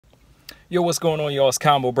Yo, what's going on, y'all? It's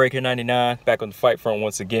Combo Breaker 99 back on the fight front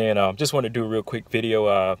once again. Just want to do a real quick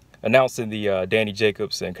video announcing the Danny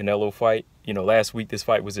Jacobs and Canelo fight. You know, last week this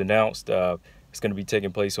fight was announced. It's going to be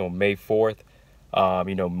taking place on May 4th.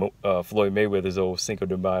 Floyd Mayweather's old Cinco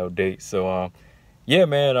de Mayo date. So, yeah,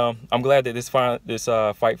 man, I'm glad that this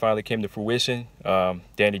fight finally came to fruition.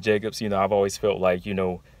 Danny Jacobs, you know, I've always felt like, you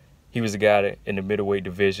know, he was a guy that, in the middleweight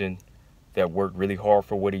division that worked really hard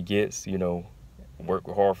for what he gets, you know, work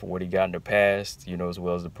hard for what he got in the past, you know, as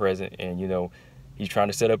well as the present. And, you know, he's trying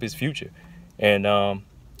to set up his future. And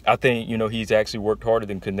I think, you know, he's actually worked harder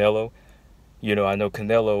than Canelo. You know, I know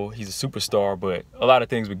Canelo, he's a superstar, but a lot of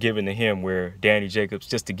things were given to him where Danny Jacobs,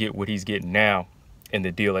 just to get what he's getting now and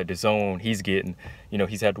the deal at the zone he's getting, you know,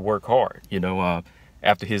 he's had to work hard. You know,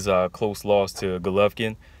 after his close loss to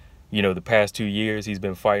Golovkin, you know, the past 2 years he's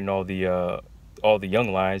been fighting all the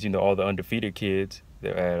young lions, you know, all the undefeated kids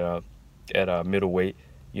at middleweight,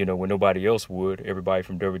 you know, when nobody else would. Everybody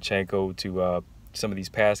from Derevchenko to some of these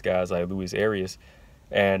past guys like Luis Arias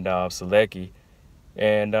and Selecki.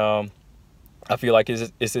 And I feel like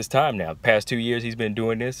it's his time now. The past 2 years he's been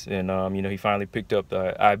doing this, and you know, he finally picked up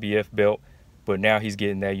the IBF belt, but now he's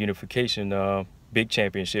getting that unification big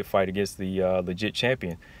championship fight against the legit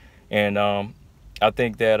champion. And I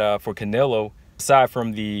think that for Canelo, aside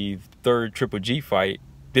from the third Triple G fight,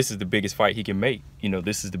 this is the biggest fight he can make. You know,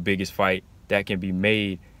 this is the biggest fight that can be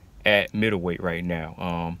made at middleweight right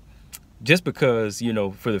now. Just because, you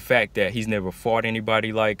know, for the fact that he's never fought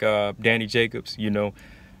anybody like Danny Jacobs, you know,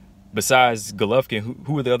 besides Golovkin,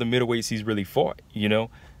 who are the other middleweights he's really fought, you know?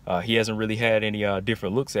 He hasn't really had any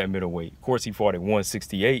different looks at middleweight. Of course, he fought at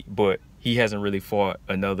 168, but he hasn't really fought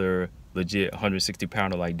another legit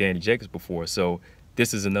 160-pounder like Danny Jacobs before. So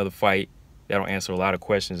this is another fight that'll answer a lot of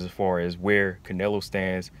questions as far as where Canelo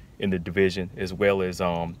stands in the division, as well as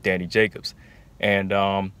Danny Jacobs. And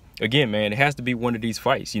again, man, it has to be one of these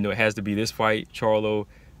fights. You know, it has to be this fight, Charlo,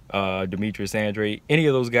 Demetrius Andrade, any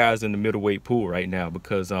of those guys in the middleweight pool right now,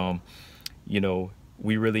 because you know,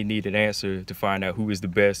 we really need an answer to find out who is the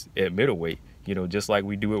best at middleweight. You know, just like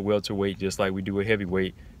we do at welterweight, just like we do at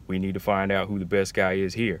heavyweight, we need to find out who the best guy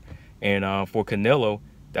is here. And for Canelo,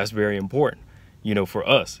 that's very important. You know, for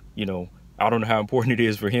us, you know, I don't know how important it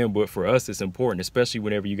is for him, but for us, it's important, especially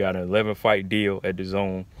whenever you got an 11-fight deal at the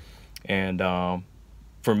zone. And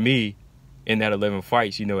for me, in that 11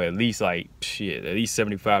 fights, you know, at least like, shit, at least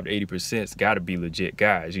 75 to 80%'s got to be legit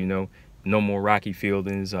guys, you know. No more Rocky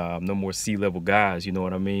Fieldings, no more C-level guys, you know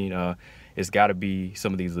what I mean? It's got to be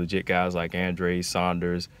some of these legit guys like Andrade,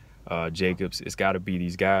 Saunders, Jacobs. It's got to be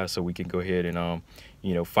these guys so we can go ahead and,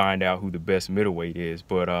 you know, find out who the best middleweight is.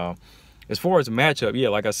 But as far as the matchup, yeah,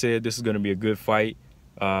 like I said, this is going to be a good fight.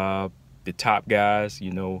 The top guys,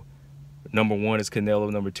 you know, number 1 is Canelo,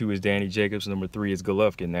 number 2 is Danny Jacobs, number 3 is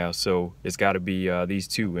Golovkin now. So it's got to be these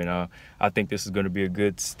two. And I think this is going to be a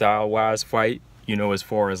good style-wise fight, you know, as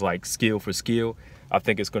far as like skill for skill. I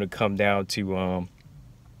think it's going to come down to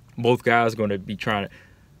both guys are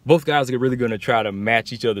really going to try to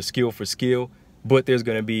match each other skill for skill. But there's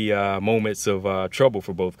going to be moments of trouble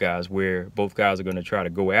for both guys where both guys are going to try to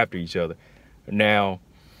go after each other. Now,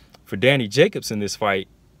 for Danny Jacobs in this fight,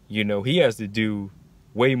 you know, he has to do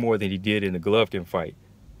way more than he did in the Golovkin fight.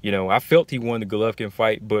 You know, I felt he won the Golovkin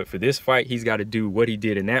fight, but for this fight, he's got to do what he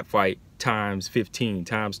did in that fight times 15,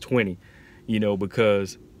 times 20, you know,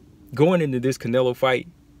 because going into this Canelo fight,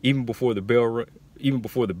 even before the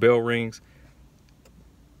bell rings,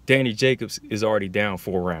 Danny Jacobs is already down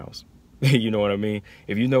 4 rounds. You know what I mean?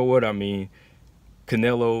 If you know what I mean,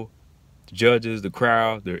 Canelo, the judges, the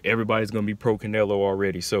crowd, everybody's going to be pro Canelo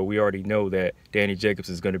already. So we already know that Danny Jacobs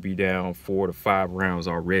is going to be down 4 to 5 rounds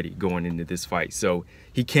already going into this fight. So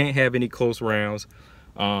he can't have any close rounds.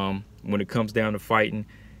 When it comes down to fighting,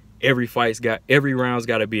 every round's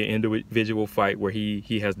got to be an individual fight where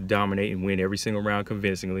he has to dominate and win every single round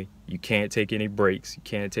convincingly. You can't take any breaks. You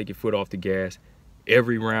can't take your foot off the gas.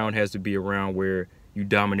 Every round has to be a round where you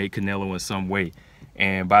dominate Canelo in some way.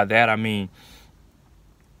 And by that, I mean,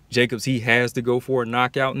 Jacobs, he has to go for a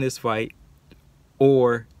knockout in this fight,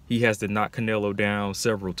 or he has to knock Canelo down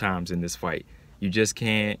several times in this fight. You just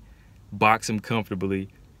can't box him comfortably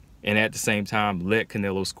and at the same time let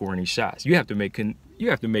Canelo score any shots. You have to make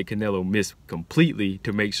Canelo miss completely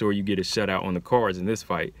to make sure you get a shutout on the cards in this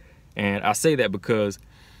fight. And I say that because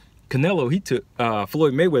Canelo, he took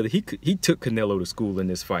Floyd Mayweather, he took Canelo to school in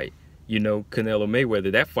this fight. You know, Canelo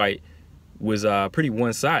Mayweather, that fight was pretty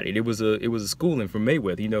one-sided. It was a schooling for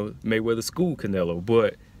Mayweather. You know, Mayweather schooled Canelo,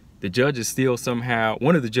 but the judges still somehow,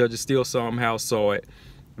 one of the judges still somehow saw it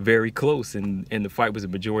very close, and the fight was a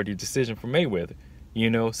majority decision for Mayweather. You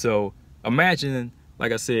know, so imagine,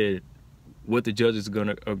 like I said, what the judges are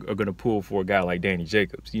gonna pull for a guy like Danny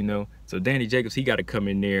Jacobs, you know. So Danny Jacobs, he got to come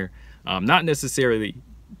in there, not necessarily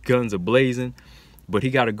guns a blazing, but he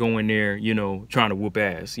got to go in there, you know, trying to whoop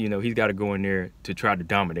ass. You know, he's got to go in there to try to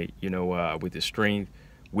dominate, you know, with his strength,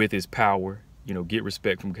 with his power, you know, get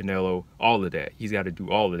respect from Canelo, all of that. He's got to do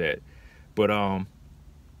all of that. But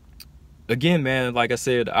again, man, like I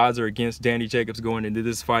said, the odds are against Danny Jacobs going into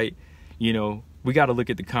this fight. You know, we got to look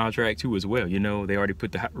at the contract too as well. You know, they already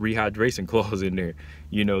put the rehydration clause in there.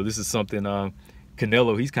 You know, this is something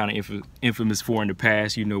Canelo, he's kind of infamous for in the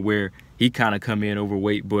past, you know, where he kind of come in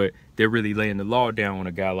overweight, but they're really laying the law down on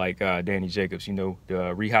a guy like Danny Jacobs. You know, the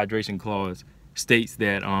rehydration clause states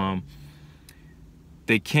that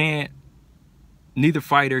neither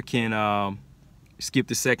fighter can skip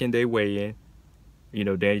the second day weigh-in. You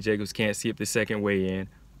know, Danny Jacobs can't skip the second weigh-in.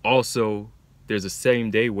 Also, there's a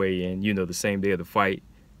same day weigh-in, you know, the same day of the fight,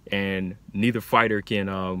 and neither fighter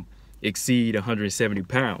can exceed 170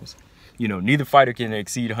 pounds. You know, neither fighter can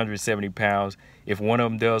exceed 170 pounds. If one of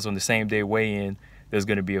them does on the same day weigh-in, there's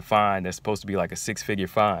going to be a fine that's supposed to be like a 6-figure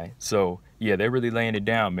fine. So yeah, they're really laying it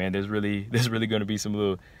down, man. There's really going to be some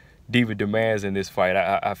little diva demands in this fight.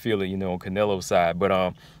 I feel it, you know, on Canelo's side.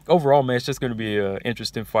 But overall, man, it's just going to be an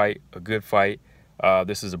interesting fight, a good fight.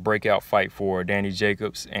 This is a breakout fight for Danny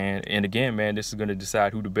Jacobs, and again, man, this is going to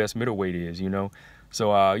decide who the best middleweight is, you know.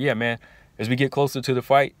 So yeah, man, as we get closer to the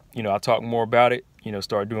fight, you know, I'll talk more about it, you know,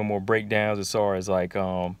 start doing more breakdowns as far as like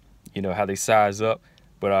you know, how they size up.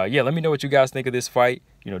 But yeah, let me know what you guys think of this fight.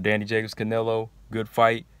 You know, Danny Jacobs, Canelo, good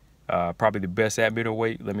fight, probably the best at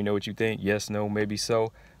middleweight. Let me know what you think. Yes, no, maybe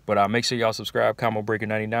so. But make sure y'all subscribe, Combo Breaker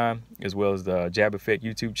 99, as well as the Jab Effect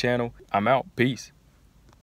YouTube channel. I'm out. Peace.